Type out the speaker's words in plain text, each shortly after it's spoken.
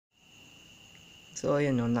So,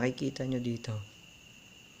 ayan o, nakikita nyo dito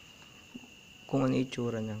kung ano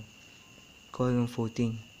itsura ng column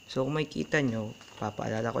footing. So, kung makikita nyo,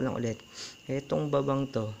 papaalala ko lang ulit, etong babang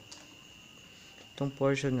to, itong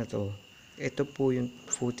portion na to, ito po yung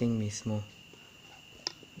footing mismo.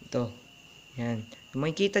 Ito. Yan. Kung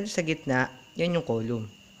makikita nyo sa gitna, yan yung column.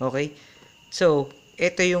 Okay? So,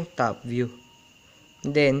 ito yung top view.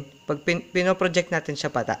 And then, pag pinoproject natin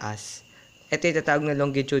siya pataas, ito yung tatawag na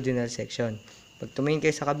longitudinal section. Pag tumingin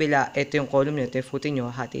kayo sa kabila, ito yung column nyo, ito yung footing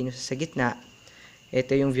nyo, hatiin nyo sa gitna,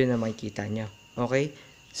 ito yung view na makikita nyo. Okay?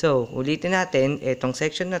 So, ulitin natin, itong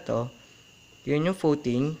section na to, yun yung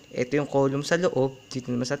footing, ito yung column sa loob, dito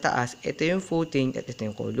naman sa taas, ito yung footing, at ito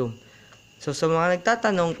yung column. So, sa mga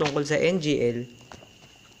nagtatanong tungkol sa NGL,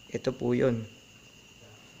 ito po yun.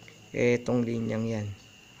 Itong linyang yan.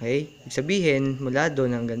 Okay? Ibig sabihin, mula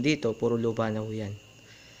doon hanggang dito, puro lupa na ho yan.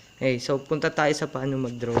 Okay, so punta tayo sa paano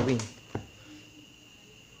mag-drawing.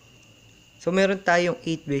 So, meron tayong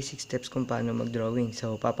 8 basic steps kung paano mag-drawing.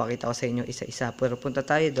 So, papakita ko sa inyo isa-isa. Pero punta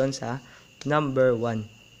tayo doon sa number 1.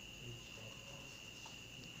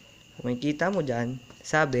 Kung makikita mo dyan,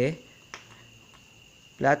 sabi,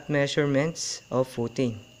 plot measurements of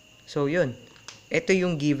footing. So, yun. Ito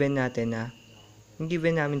yung given natin na, yung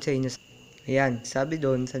given namin sa inyo. Ayan, sabi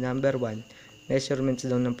doon sa number 1, measurements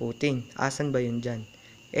daw ng footing. Asan ba yun dyan?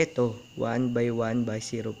 Ito, 1 by 1 by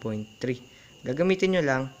 0.3. Gagamitin nyo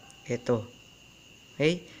lang, ito.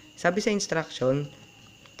 Okay? Sabi sa instruction,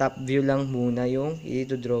 top view lang muna yung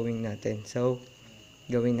i-drawing natin. So,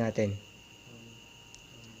 gawin natin.